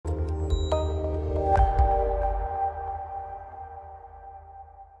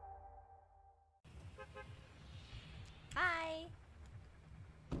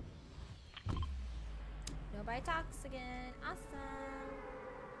again. Awesome.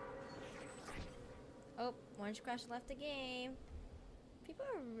 Oh, Orange Crush left the game. People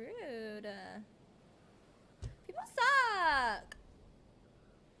are rude. People suck.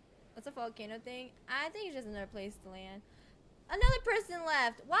 What's a volcano thing? I think it's just another place to land. Another person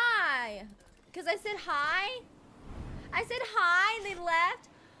left. Why? Because I said hi? I said hi and they left?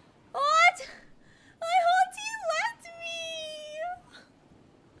 What? My whole team left me!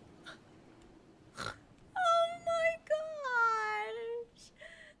 Oh my gosh!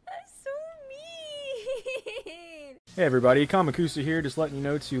 That's so mean! Hey everybody, Kamakusa here, just letting you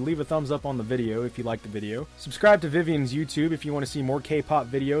know to leave a thumbs up on the video if you like the video. Subscribe to ViviFien's YouTube if you want to see more K-pop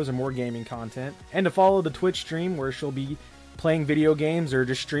videos or more gaming content. And to follow the Twitch stream where she'll be playing video games or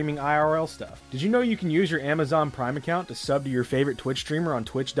just streaming IRL stuff. Did you know you can use your Amazon Prime account to sub to your favorite Twitch streamer on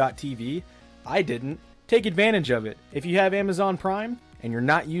twitch.tv? I didn't. Take advantage of it. If you have Amazon Prime and you're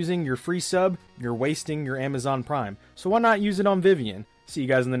not using your free sub, you're wasting your Amazon Prime. So why not use it on ViviFien? See you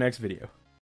guys in the next video.